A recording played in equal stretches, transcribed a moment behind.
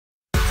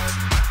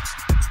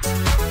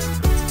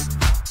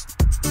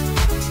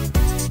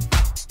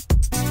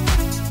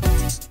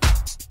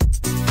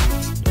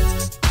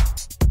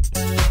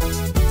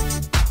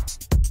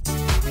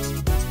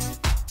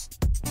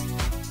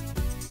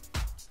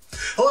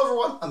Hello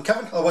everyone, I'm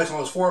Kevin, otherwise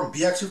known as Forum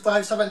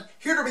BX257,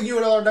 here to bring you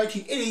another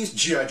 1980s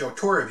G.I. Joe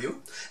toy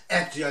review.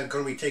 And today I'm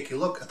going to be taking a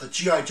look at the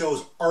G.I.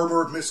 Joe's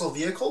armored missile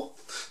vehicle,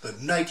 the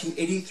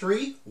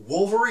 1983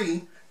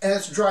 Wolverine, and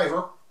its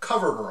driver,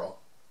 CoverGirl.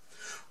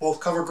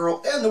 Both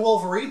CoverGirl and the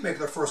Wolverine make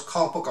their first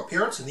comic book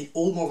appearance in the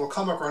old Marvel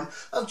comic run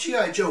of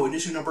G.I. Joe in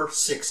issue number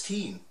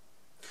 16.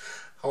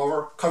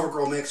 However,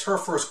 CoverGirl makes her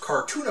first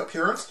cartoon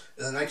appearance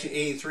in the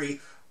 1983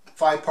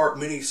 5-part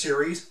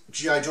miniseries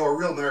G.I. Joe: A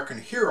Real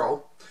American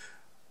Hero,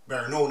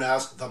 better known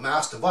as The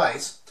Mass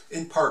Device,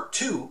 in Part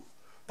 2,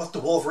 but the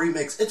Wolverine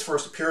makes its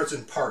first appearance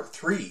in Part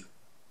 3.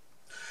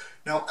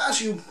 Now,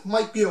 as you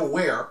might be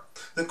aware,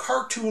 the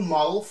cartoon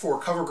model for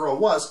CoverGirl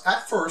was,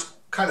 at first,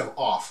 kind of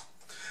off,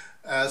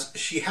 as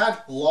she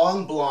had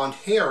long blonde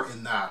hair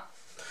in that.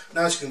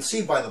 Now, as you can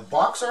see by the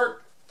box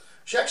art,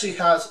 she actually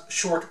has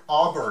short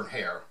auburn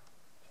hair.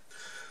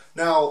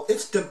 Now,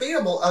 it's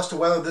debatable as to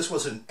whether this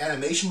was an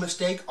animation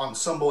mistake on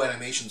Sunbow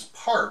Animation's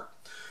part,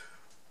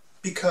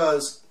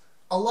 because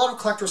a lot of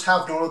collectors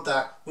have noted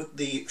that with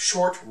the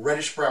short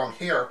reddish-brown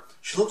hair,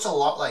 she looks a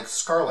lot like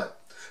Scarlet.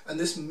 And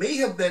this may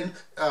have been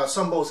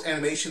Sunbow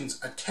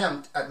Animation's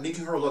attempt at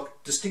making her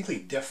look distinctly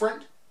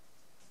different,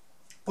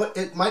 but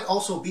it might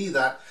also be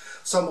that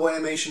Sunbow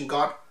Animation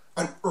got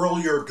an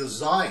earlier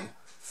design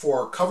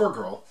for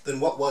CoverGirl than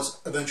what was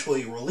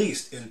eventually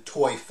released in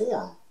toy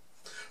form.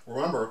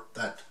 Remember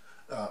that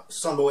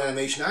Sunbow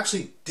Animation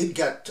actually did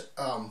get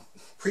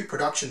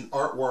pre-production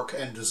artwork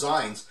and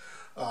designs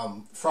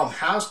from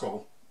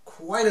Hasbro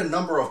quite a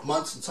number of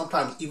months and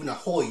sometimes even a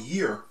whole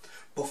year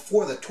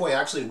before the toy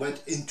actually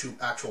went into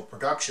actual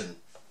production.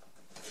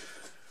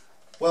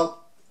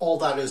 Well, all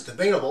that is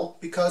debatable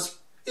because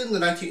in the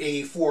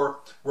 1984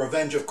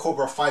 Revenge of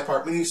Cobra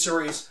 5-part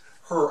miniseries,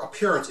 her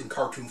appearance in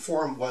cartoon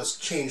form was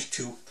changed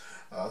to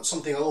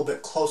something a little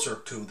bit closer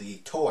to the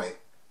toy.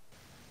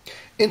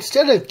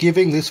 Instead of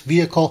giving this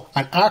vehicle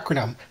an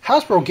acronym,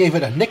 Hasbro gave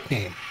it a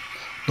nickname,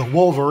 the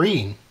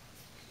Wolverine.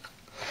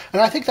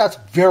 And I think that's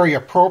very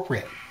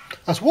appropriate,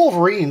 as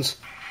Wolverines,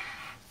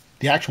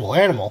 the actual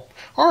animal,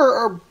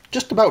 are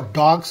just about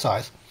dog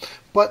size,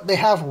 but they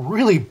have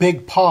really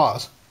big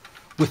paws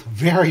with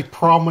very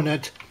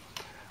prominent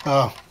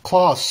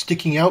claws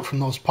sticking out from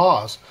those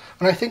paws.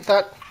 And I think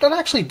that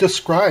actually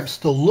describes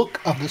the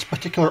look of this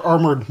particular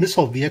armored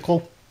missile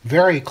vehicle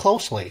very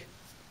closely.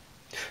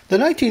 The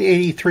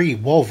 1983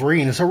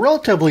 Wolverine is a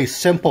relatively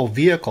simple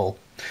vehicle.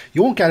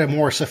 You won't get a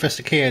more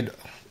sophisticated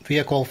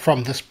vehicle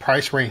from this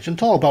price range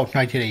until about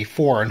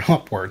 1984 and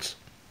upwards.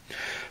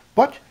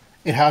 But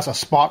it has a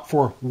spot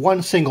for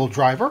one single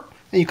driver,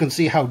 and you can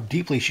see how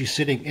deeply she's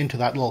sitting into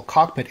that little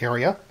cockpit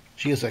area.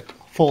 She is a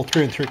full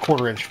 3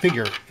 3/4 inch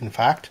figure, in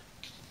fact.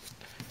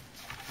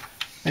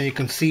 And you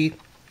can see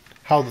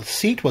how the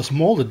seat was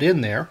molded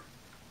in there,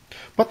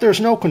 but there's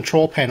no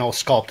control panel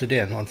sculpted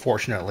in,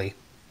 unfortunately.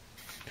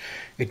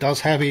 It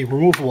does have a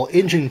removable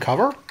engine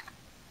cover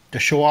to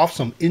show off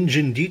some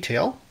engine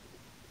detail.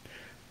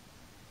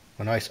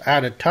 A nice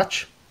added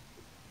touch.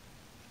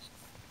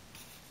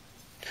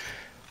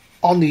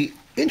 On the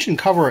engine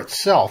cover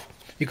itself,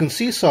 you can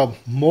see some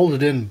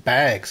molded in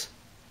bags.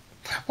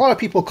 A lot of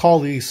people call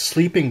these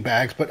sleeping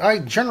bags, but I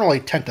generally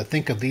tend to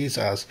think of these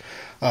as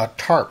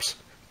tarps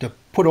to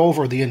put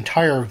over the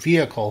entire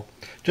vehicle,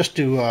 just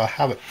to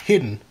have it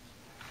hidden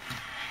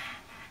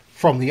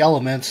from the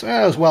elements,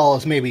 as well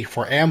as maybe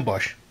for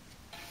ambush.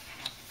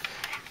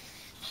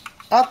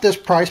 At this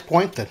price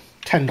point, the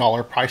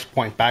 $10 price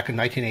point back in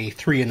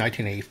 1983 and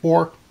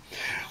 1984,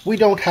 we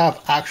don't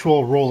have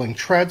actual rolling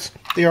treads.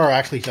 They are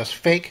actually just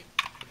fake,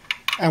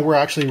 and we're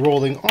actually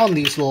rolling on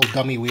these little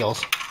dummy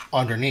wheels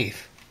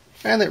underneath.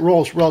 And it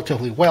rolls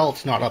relatively well.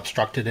 It's not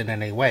obstructed in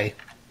any way.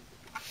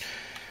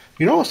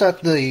 You notice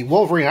that the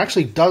Wolverine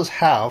actually does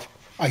have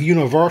a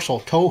universal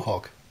tow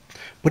hook.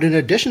 But in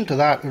addition to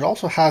that, it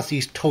also has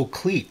these tow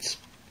cleats.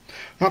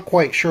 Not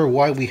quite sure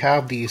why we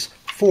have these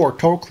 4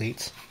 tow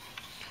cleats.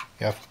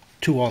 You have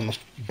 2 on the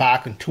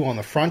back and 2 on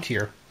the front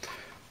here.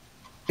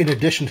 In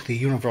addition to the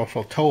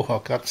universal tow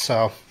hook, that's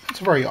a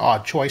very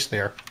odd choice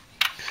there.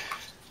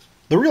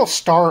 The real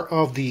star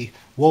of the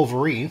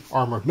Wolverine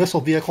armored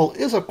missile vehicle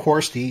is, of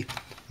course, the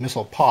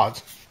missile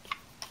pods.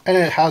 And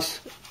it has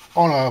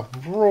on a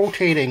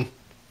rotating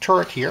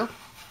turret here.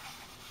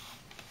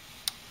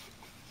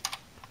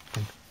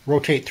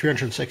 Rotate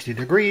 360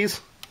 degrees,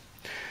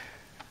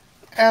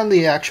 and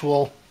the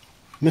actual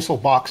missile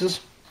boxes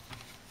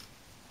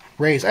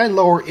raise and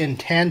lower in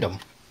tandem.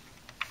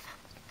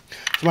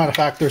 As a matter of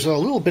fact, there's a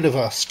little bit of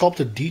a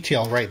sculpted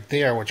detail right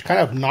there which kind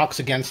of knocks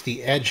against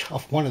the edge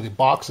of one of the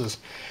boxes,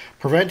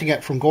 preventing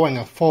it from going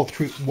a full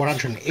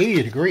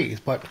 180 degrees,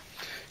 but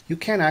you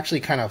can actually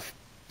kind of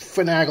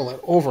finagle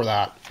it over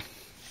that.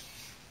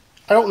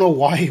 I don't know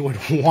why you would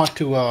want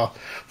to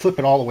flip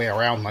it all the way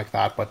around like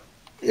that, but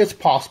it's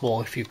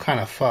possible if you kind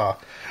of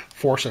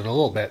force it a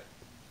little bit.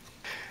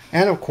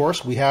 And of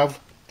course, we have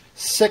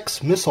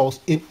 6 missiles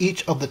in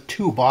each of the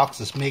 2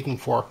 boxes, making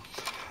for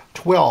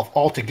 12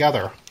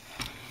 altogether.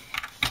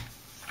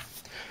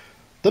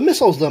 The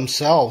missiles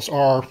themselves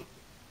are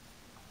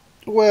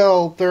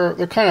well,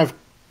 they're kind of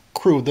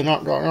crude. They're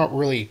not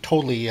really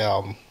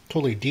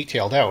totally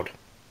detailed out.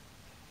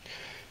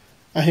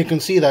 And you can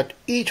see that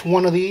each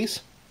one of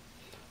these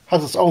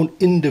has its own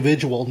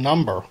individual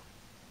number.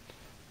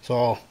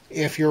 So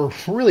if you're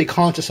really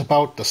conscious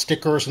about the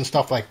stickers and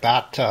stuff like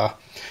that,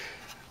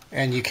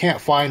 and you can't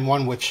find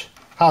one which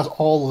has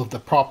all of the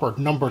proper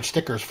numbered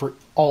stickers for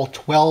all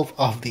 12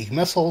 of the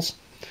missiles,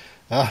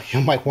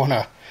 you might want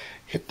to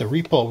hit the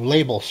repo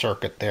label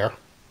circuit there.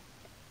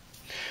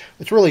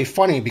 It's really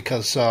funny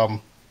because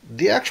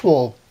the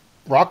actual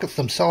rockets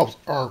themselves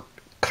are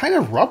kind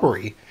of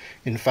rubbery,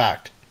 in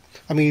fact.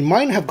 I mean,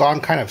 mine have gone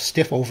kind of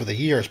stiff over the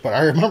years, but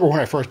I remember when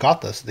I first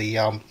got this,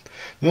 the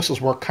missiles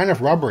were kind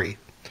of rubbery.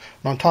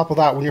 And on top of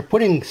that, when you're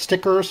putting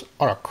stickers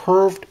on a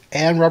curved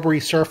and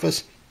rubbery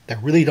surface, they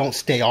really don't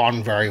stay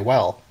on very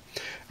well.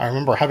 I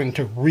remember having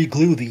to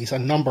re-glue these a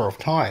number of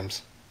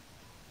times.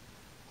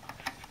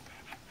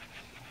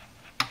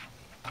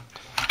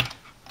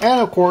 And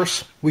of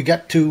course, we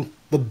get to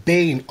the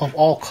bane of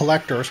all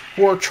collectors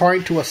who are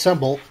trying to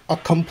assemble a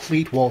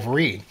complete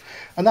Wolverine.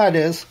 And that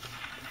is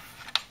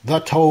the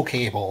tow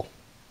cable.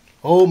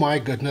 Oh my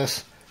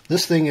goodness.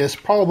 This thing is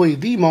probably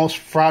the most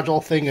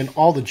fragile thing in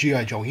all the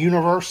G.I. Joe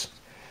universe.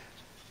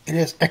 It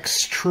is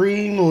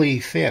extremely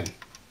thin.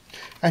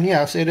 And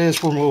yes, it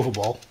is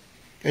removable.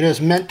 It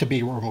is meant to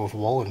be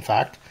removable, in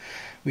fact.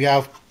 We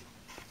have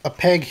a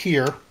peg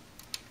here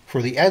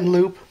for the end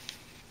loop,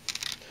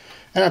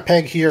 and a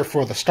peg here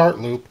for the start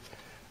loop.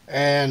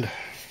 And,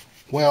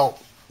 well,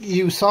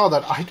 you saw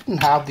that I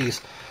didn't have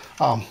these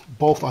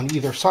both on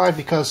either side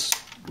because,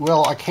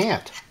 well, I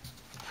can't.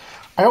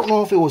 I don't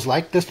know if it was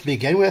like this to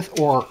begin with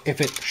or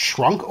if it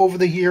shrunk over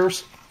the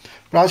years,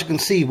 but as you can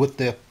see with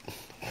the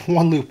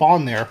one loop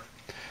on there,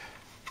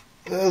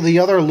 the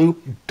other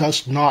loop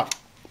does not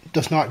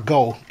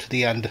go to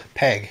the end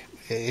peg.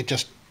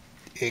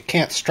 It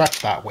can't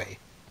stretch that way.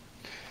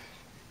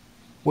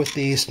 With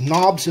these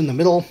knobs in the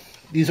middle,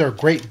 these are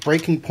great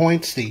breaking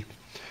points. The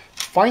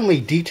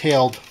finely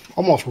detailed,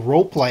 almost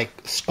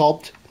rope-like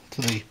sculpt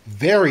to the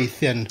very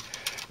thin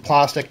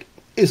plastic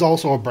is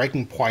also a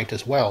breaking point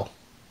as well.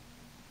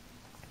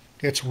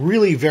 It's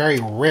really very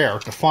rare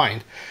to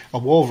find a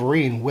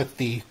Wolverine with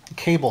the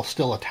cable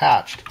still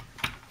attached.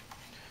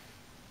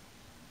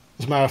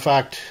 As a matter of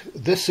fact,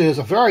 this is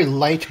a very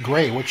light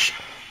gray, which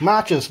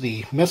matches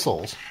the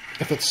missiles.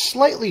 If it's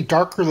slightly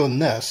darker than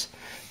this,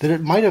 then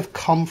it might have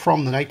come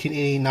from the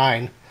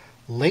 1989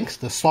 Lynx,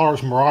 the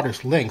Slaughter's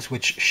Marauders Lynx,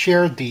 which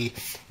shared the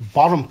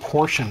bottom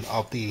portion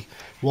of the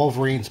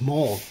Wolverine's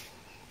mold.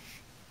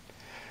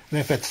 And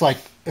if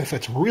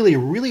it's really,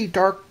 really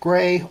dark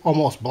gray,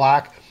 almost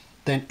black,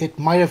 then it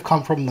might have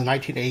come from the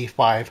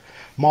 1985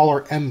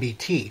 Mauler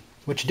MBT,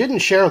 which didn't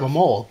share the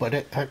mold, but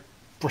it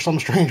for some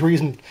strange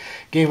reason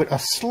gave it a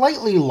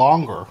slightly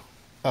longer,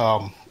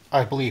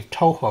 I believe,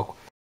 tow hook.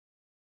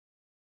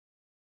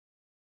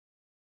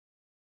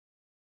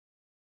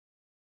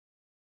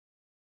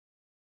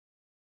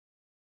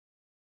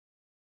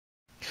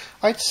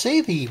 I'd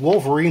say the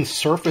Wolverine's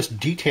surface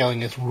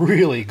detailing is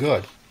really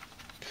good.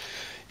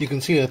 You can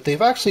see that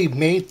they've actually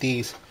made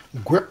these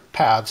grip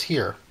pads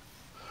here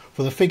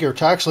for the figure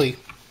to actually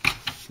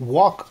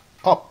walk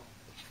up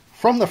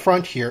from the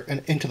front here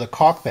and into the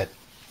cockpit.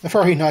 A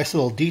very nice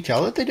little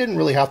detail that they didn't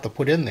really have to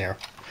put in there.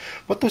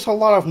 But there's a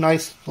lot of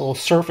nice little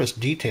surface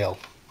detail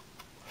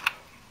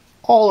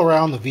all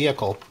around the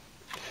vehicle,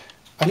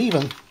 and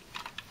even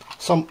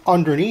some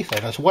underneath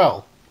it as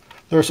well.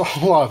 There's a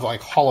lot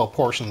of hollow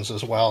portions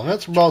as well, and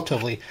it's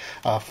relatively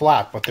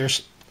flat, but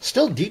there's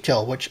still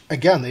detail, which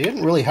again they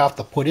didn't really have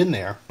to put in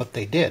there, but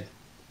they did.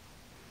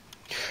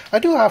 I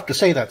do have to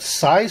say that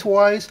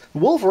size-wise,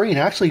 Wolverine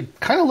actually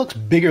kind of looks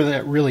bigger than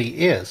it really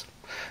is.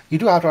 You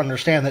do have to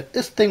understand that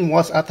this thing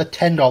was at the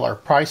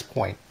 $10 price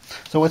point,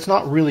 so it's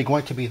not really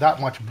going to be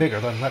that much bigger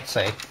than, let's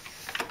say,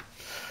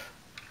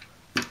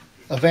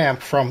 a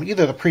Vamp from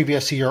either the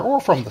previous year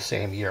or from the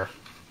same year.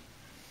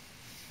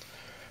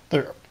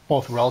 They're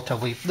both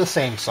relatively the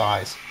same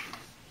size,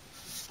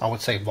 I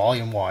would say,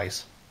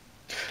 volume-wise.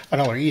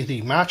 Another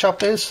easy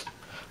matchup is,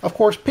 of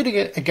course, pitting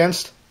it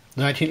against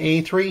the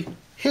 1983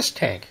 His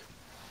Tank.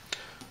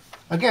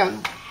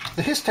 Again,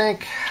 the His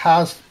Tank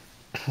has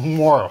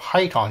more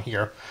height on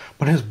here,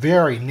 but is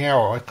very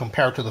narrow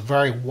compared to the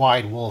very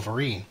wide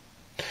Wolverine.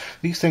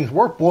 These things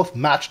were both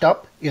matched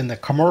up in the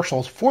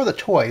commercials for the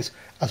toys,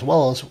 as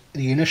well as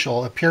the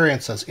initial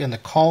appearances in the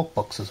comic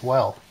books as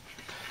well.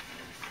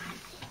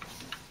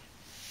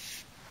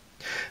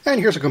 And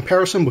here's a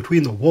comparison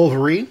between the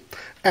Wolverine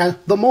and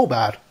the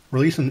Mobad,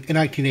 released in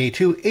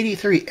 1982,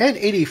 83, and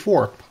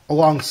 84,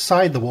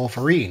 alongside the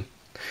Wolverine.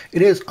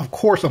 It is, of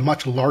course, a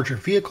much larger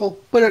vehicle,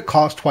 but it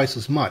costs twice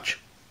as much.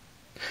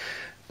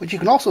 But you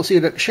can also see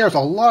that it shares a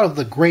lot of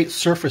the great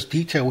surface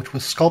detail which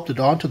was sculpted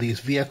onto these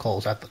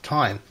vehicles at the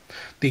time.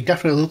 They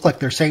definitely look like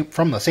they're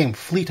from the same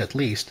fleet, at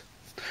least.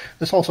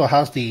 This also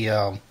has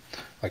the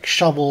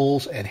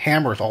shovels and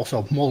hammers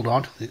also molded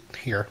onto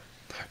here.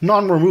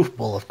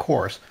 Non-removable, of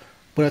course,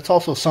 but it's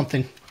also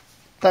something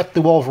that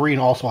the Wolverine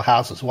also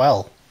has as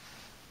well.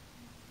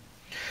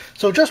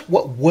 So just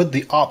what would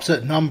the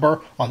opposite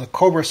number on the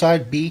Cobra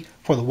side be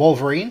for the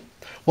Wolverine?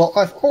 Well,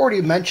 I've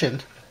already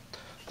mentioned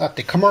that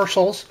the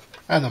commercials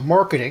and the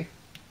marketing,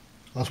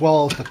 as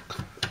well as the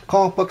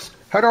comic books,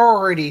 had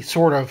already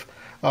sort of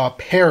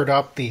paired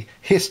up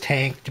his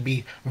tank to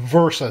be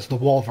versus the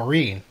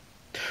Wolverine.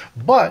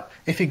 But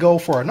if you go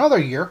for another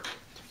year,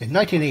 in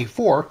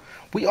 1984,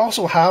 we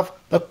also have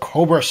the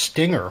Cobra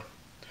Stinger.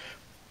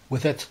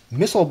 With its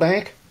missile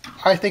bank,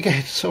 I think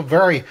it's a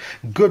very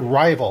good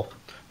rival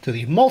to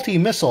the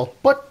multi-missile,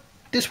 but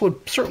this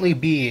would certainly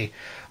be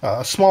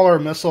a smaller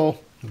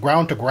missile,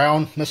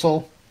 ground-to-ground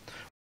missile.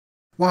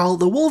 While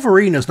the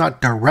Wolverine is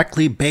not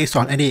directly based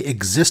on any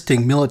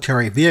existing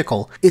military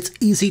vehicle, it's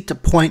easy to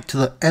point to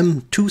the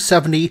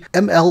M270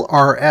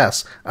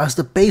 MLRS as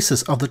the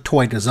basis of the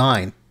toy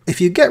design. If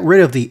you get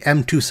rid of the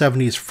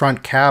M270's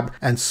front cab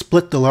and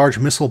split the large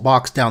missile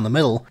box down the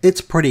middle,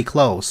 it's pretty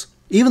close.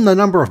 Even the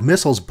number of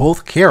missiles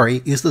both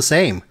carry is the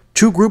same,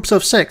 2 groups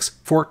of 6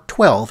 for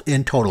 12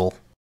 in total.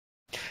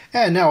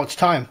 And now it's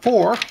time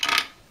for...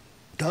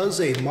 Does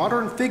a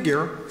modern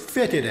figure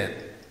fit in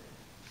it?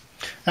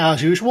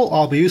 As usual,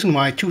 I'll be using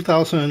my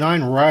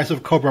 2009 Rise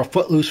of Cobra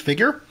Footloose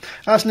figure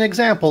as an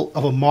example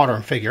of a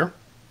modern figure.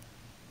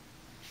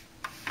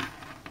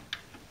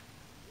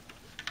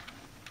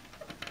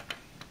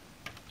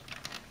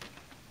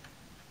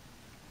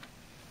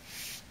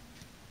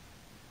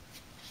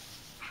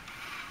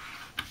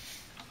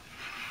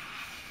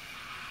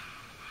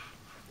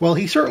 Well,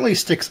 he certainly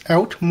sticks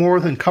out more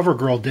than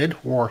CoverGirl did,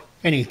 or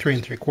any 3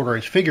 3/4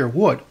 inch figure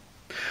would.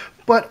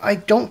 But I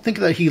don't think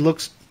that he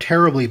looks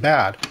terribly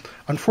bad.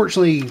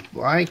 Unfortunately,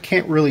 I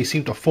can't really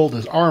seem to fold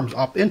his arms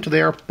up into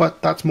there,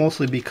 but that's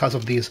mostly because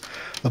of the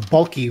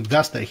bulky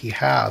vest that he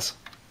has.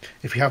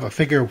 If you have a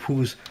figure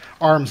whose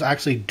arms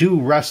actually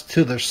do rest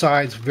to their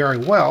sides very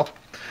well,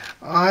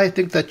 I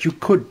think that you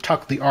could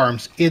tuck the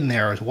arms in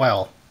there as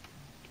well.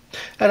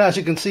 And as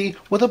you can see,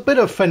 with a bit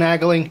of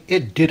finagling,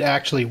 it did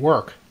actually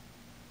work.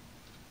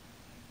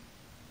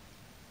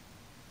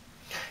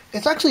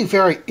 It's actually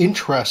very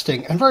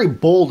interesting and very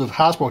bold of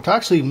Hasbro to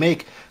actually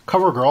make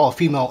CoverGirl, a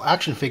female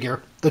action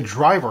figure, the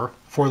driver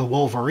for the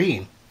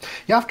Wolverine.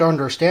 You have to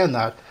understand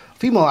that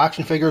female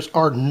action figures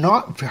are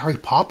not very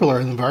popular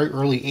in the very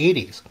early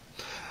 80s.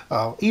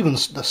 Even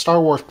the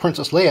Star Wars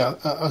Princess Leia,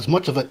 as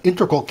much of an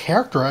integral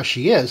character as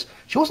she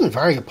wasn't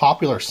very a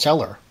popular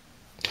seller.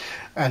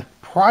 And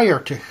prior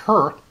to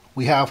her,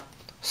 we have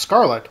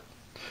Scarlet,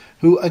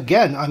 who,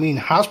 again, I mean,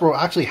 Hasbro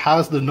actually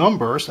has the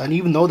numbers, and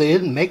even though they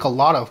didn't make a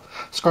lot of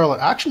Scarlet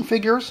action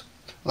figures,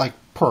 like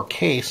per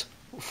case,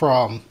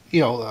 from,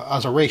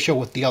 as a ratio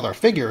with the other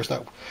figures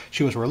that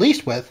she was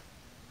released with,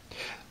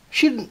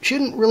 she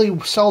didn't really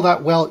sell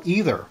that well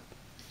either.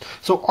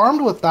 So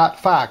armed with that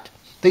fact,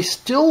 they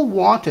still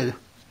wanted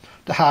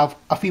to have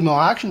a female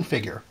action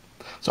figure.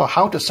 So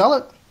how to sell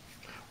it?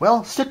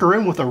 Well, stick her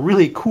in with a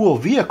really cool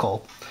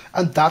vehicle,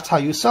 and that's how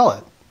you sell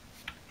it.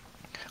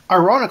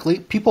 Ironically,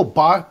 people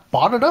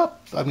bought it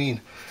up. I mean,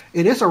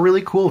 it is a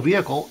really cool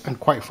vehicle, and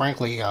quite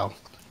frankly,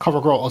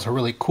 CoverGirl is a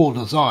really cool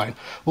design.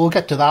 We'll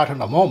get to that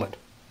in a moment.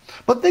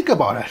 But think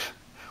about it.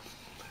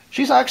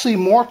 She's actually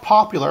more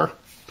popular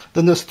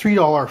than this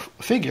 $3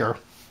 figure,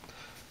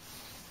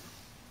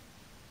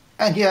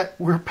 and yet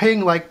we're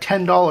paying like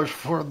 $10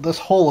 for this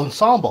whole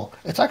ensemble.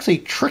 It's actually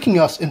tricking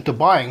us into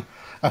buying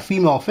a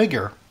female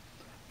figure.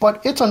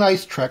 But it's a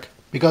nice trick,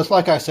 because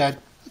like I said,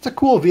 it's a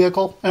cool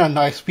vehicle and a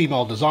nice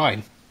female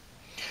design.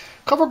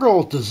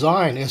 CoverGirl's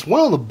design is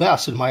one of the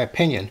best in my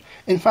opinion.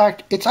 In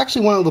fact, it's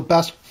actually one of the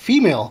best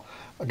female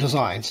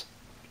designs,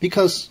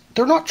 because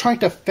they're not trying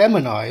to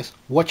feminize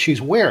what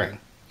she's wearing.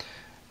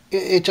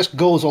 It just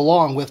goes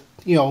along with,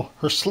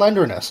 her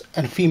slenderness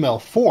and female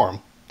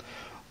form.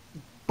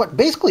 But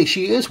basically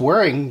she is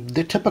wearing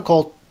the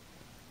typical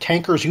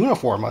tanker's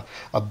uniform,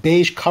 a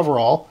beige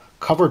coverall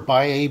covered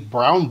by a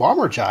brown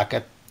bomber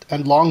jacket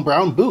and long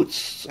brown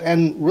boots,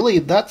 and really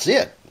that's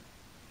it.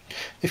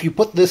 If you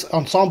put this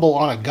ensemble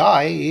on a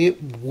guy, it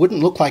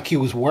wouldn't look like he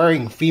was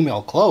wearing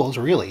female clothes,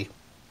 really.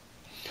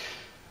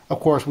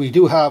 Of course, we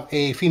do have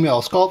a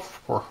female sculpt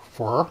for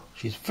her.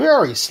 She's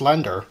very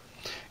slender,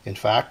 in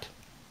fact.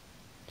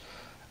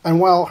 And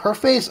while her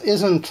face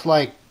isn't,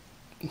 like,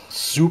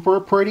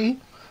 super pretty,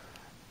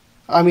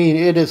 I mean,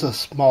 it is a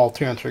small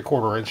 3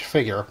 3/4 inch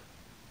figure.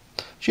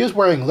 She is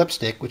wearing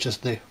lipstick, which is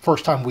the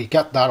first time we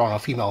get that on a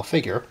female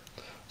figure.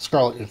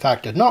 Scarlet, in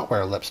fact, did not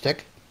wear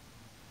lipstick.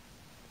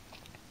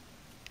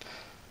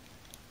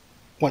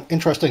 One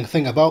interesting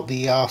thing about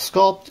the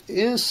sculpt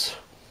is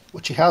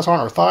what she has on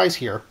her thighs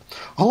here.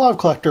 A lot of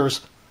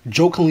collectors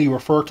jokingly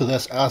refer to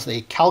this as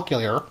a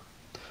calculator.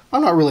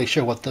 I'm not really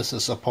sure what this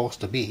is supposed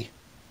to be.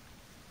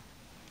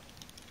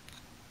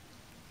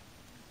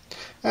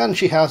 And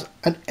she has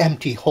an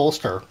empty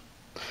holster,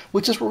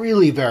 which is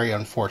really very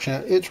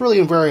unfortunate. It's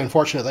really very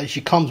unfortunate that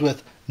she comes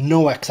with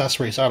no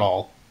accessories at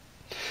all.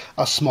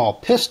 A small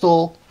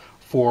pistol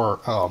for,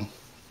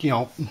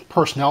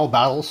 personnel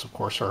battles. Of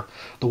course,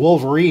 the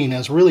Wolverine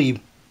is really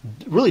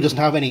really doesn't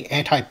have any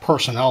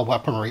anti-personnel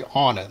weaponry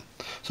on it.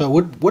 So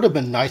it would have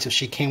been nice if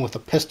she came with a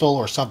pistol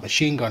or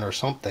submachine gun or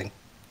something.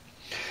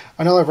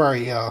 Another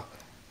very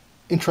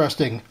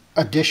interesting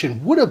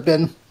addition would have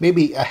been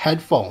maybe a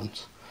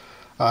headphones,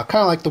 kind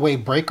of like the way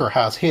Breaker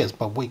has his,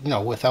 but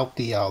without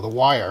the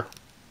wire.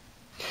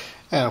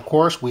 And of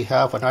course, we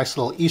have a nice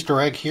little Easter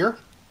egg here,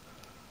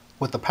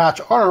 with the patch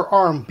on her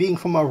arm being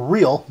from a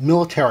real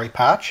military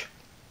patch.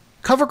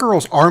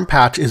 CoverGirl's arm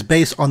patch is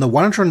based on the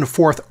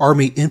 104th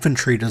Army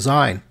Infantry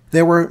design.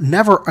 They were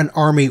never an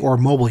army or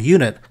mobile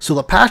unit, so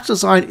the patch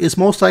design is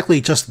most likely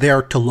just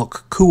there to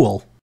look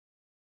cool.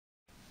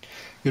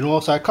 You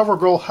notice that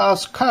CoverGirl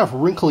has kind of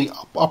wrinkly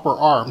upper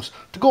arms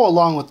to go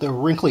along with the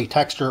wrinkly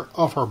texture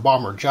of her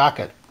bomber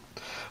jacket.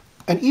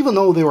 And even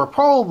though they were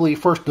probably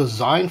first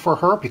designed for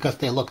her because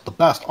they looked the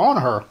best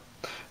on her,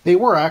 they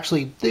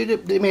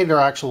made their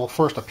actual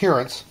first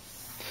appearance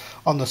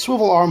on the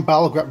swivel arm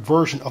battle grip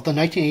version of the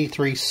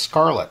 1983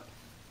 Scarlet,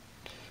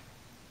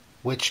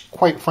 which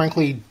quite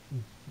frankly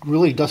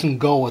really doesn't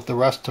go with the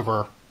rest of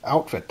her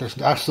outfit. There's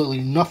absolutely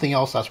nothing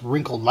else that's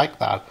wrinkled like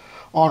that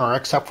on her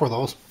except for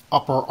those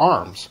upper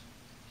arms.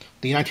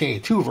 The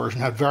 1982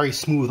 version had very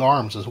smooth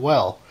arms as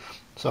well,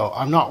 so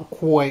I'm not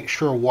quite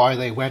sure why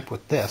they went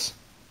with this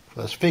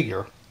for this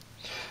figure.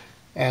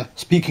 And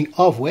speaking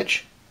of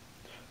which,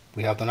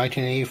 we have the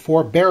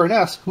 1984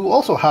 Baroness, who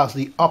also has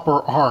the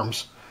upper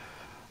arms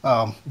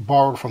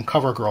borrowed from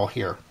CoverGirl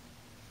here.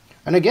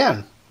 And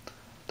again,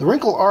 the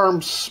wrinkled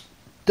arms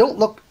don't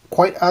look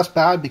quite as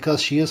bad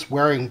because she is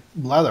wearing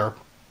leather,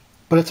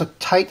 but it's a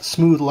tight,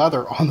 smooth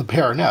leather on the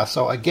Baroness,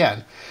 so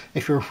again,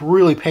 if you're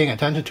really paying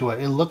attention to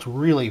it, it looks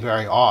really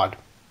very odd.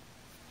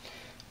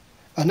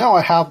 And now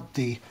I have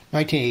the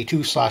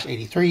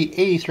 1982/83,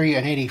 83,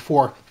 and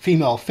 84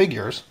 female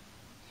figures.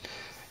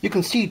 You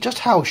can see just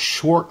how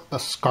short the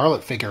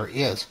Scarlet figure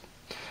is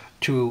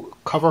to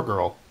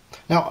CoverGirl.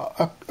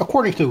 Now,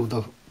 according to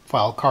the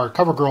file card,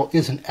 CoverGirl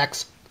is an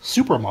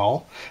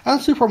ex-supermodel, and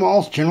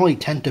supermodels generally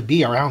tend to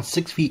be around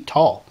 6 feet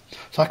tall.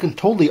 So I can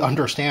totally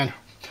understand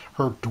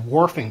her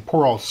dwarfing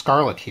poor old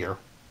Scarlet here.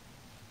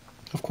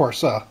 Of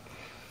course,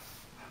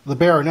 the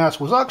Baroness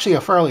was actually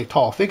a fairly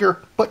tall figure,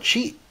 but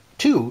she,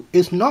 too,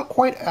 is not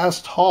quite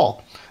as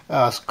tall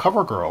as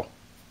CoverGirl.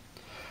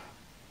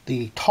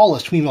 The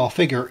tallest female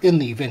figure in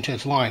the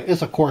vintage line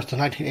is, of course, the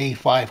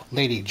 1985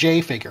 Lady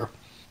J figure.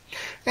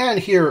 And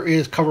here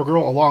is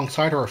CoverGirl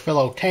alongside her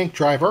fellow tank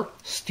driver,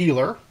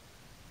 Steeler,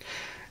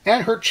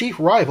 and her chief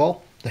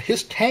rival,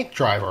 his tank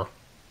driver.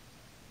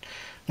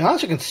 Now,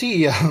 as you can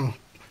see,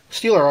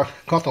 Steeler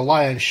got the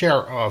lion's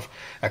share of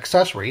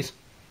accessories.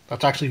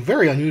 That's actually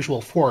very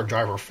unusual for a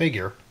driver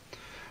figure.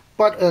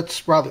 But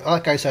it's rather,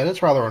 like I said,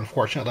 it's rather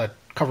unfortunate that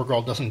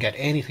CoverGirl doesn't get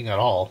anything at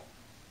all.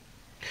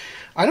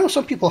 I know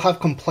some people have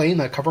complained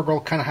that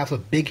CoverGirl kind of has a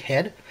big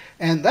head,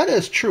 and that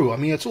is true. I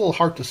mean, it's a little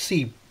hard to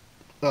see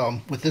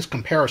with this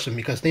comparison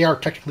because they are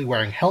technically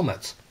wearing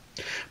helmets.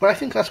 But I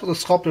think that's what the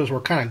sculptors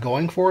were kind of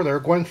going for. They're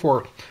going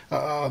for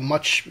a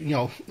much,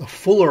 a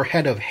fuller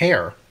head of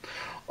hair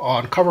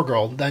on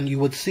CoverGirl than you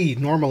would see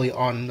normally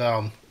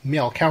on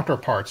male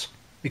counterparts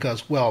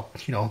because, well,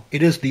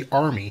 it is the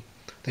Army.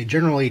 They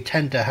generally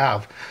tend to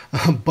have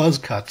buzz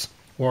cuts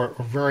or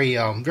very,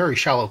 very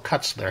shallow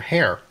cuts to their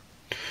hair.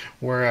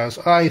 Whereas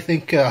I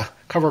think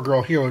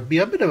CoverGirl here would be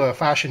a bit of a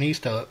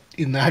fashionista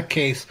in that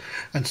case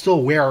and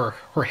still wear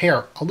her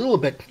hair a little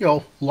bit,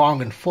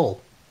 long and full.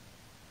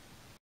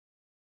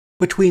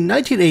 Between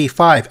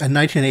 1985 and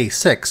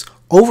 1986,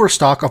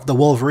 overstock of the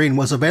Wolverine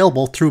was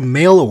available through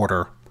mail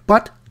order,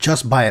 but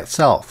just by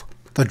itself.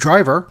 The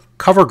driver,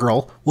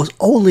 CoverGirl, was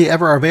only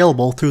ever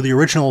available through the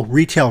original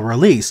retail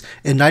release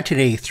in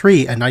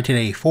 1983 and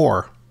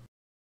 1984.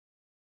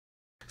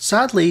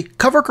 Sadly,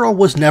 CoverGirl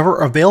was never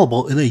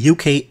available in the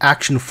UK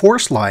Action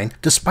Force line,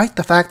 despite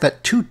the fact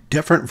that 2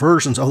 different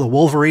versions of the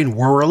Wolverine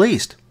were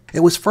released.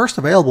 It was first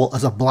available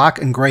as a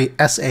black and grey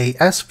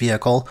SAS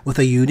vehicle with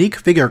a unique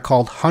figure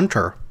called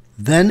Hunter.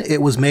 Then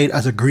it was made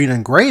as a green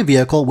and grey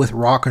vehicle with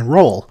Rock and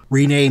Roll,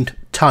 renamed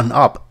Ton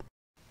Up.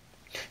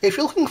 If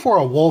you're looking for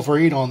a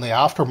Wolverine on the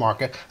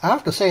aftermarket, I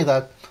have to say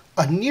that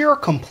a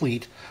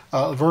near-complete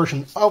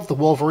version of the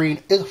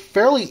Wolverine is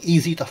fairly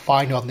easy to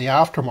find on the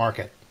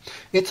aftermarket.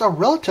 It's a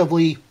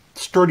relatively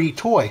sturdy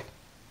toy,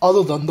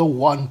 other than the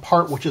one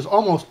part which is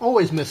almost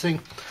always missing,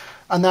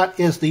 and that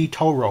is the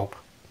tow rope.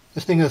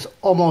 This thing is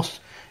almost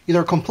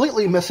either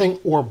completely missing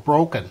or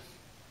broken.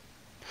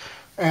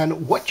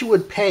 And what you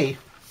would pay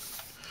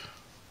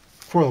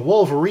for the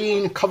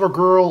Wolverine,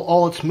 CoverGirl,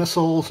 all its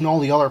missiles, and all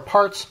the other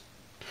parts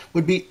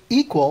would be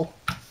equal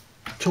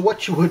to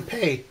what you would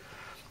pay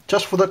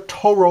just for the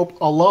tow rope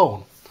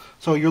alone.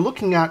 So you're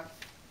looking at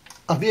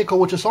a vehicle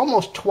which is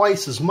almost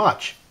twice as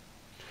much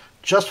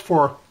just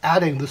for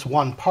adding this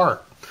one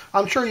part.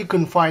 I'm sure you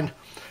can find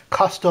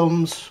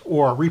customs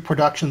or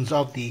reproductions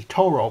of the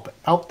tow rope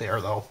out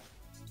there though.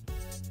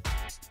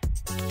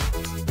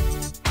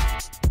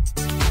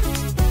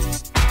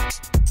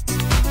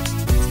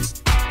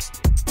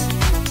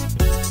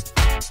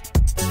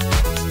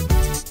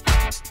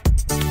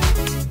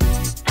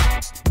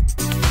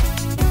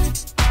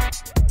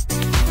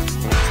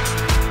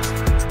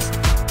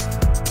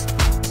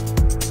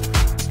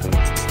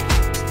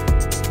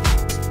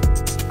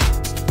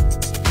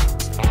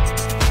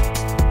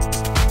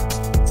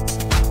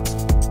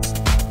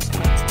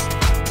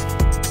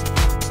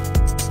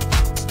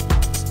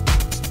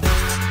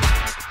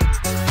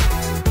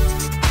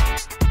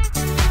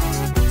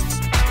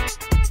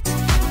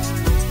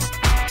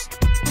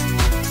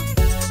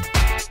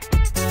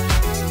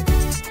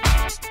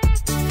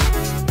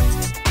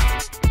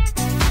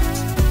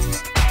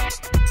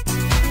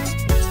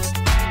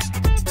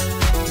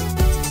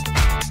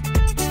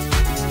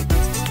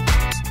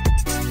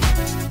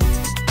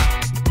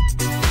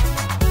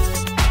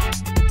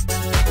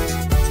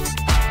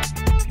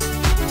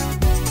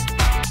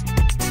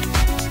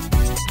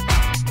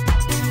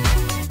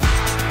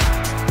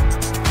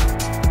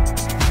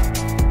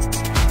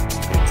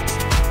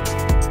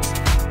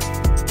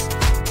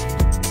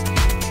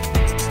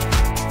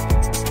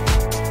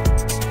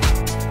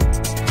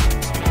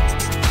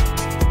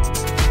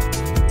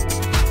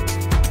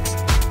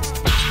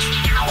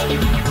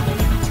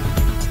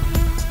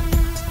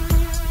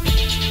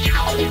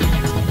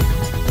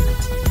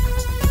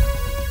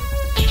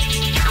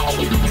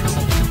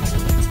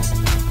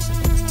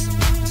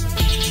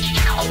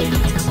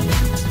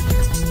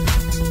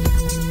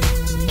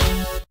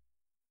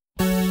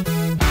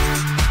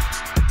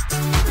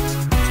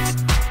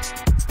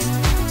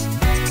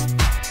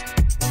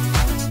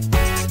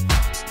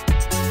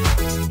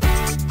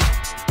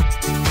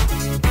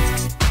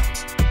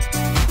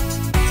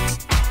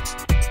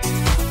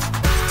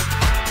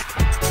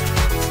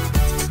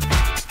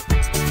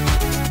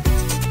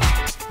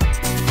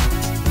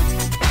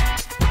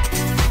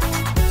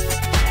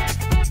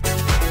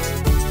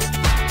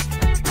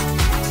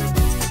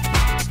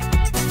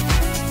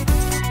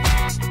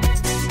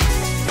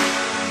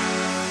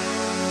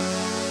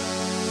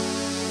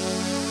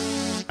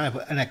 kind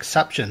of an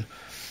exception.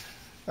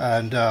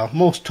 And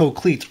most toe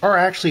cleats are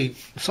actually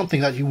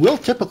something that you will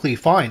typically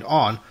find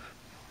on.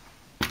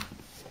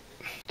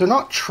 They're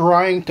not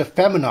trying to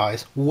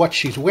feminize what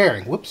she's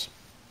wearing. Whoops.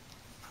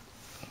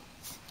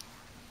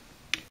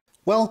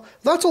 Well,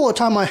 that's all the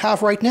time I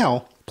have right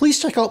now. Please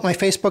check out my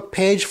Facebook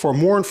page for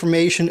more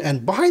information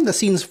and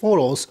behind-the-scenes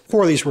photos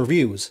for these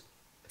reviews.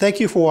 Thank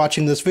you for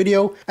watching this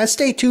video, and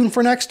stay tuned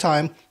for next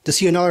time to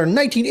see another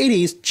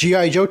 1980s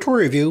G.I. Joe toy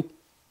review.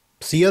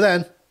 See you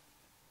then.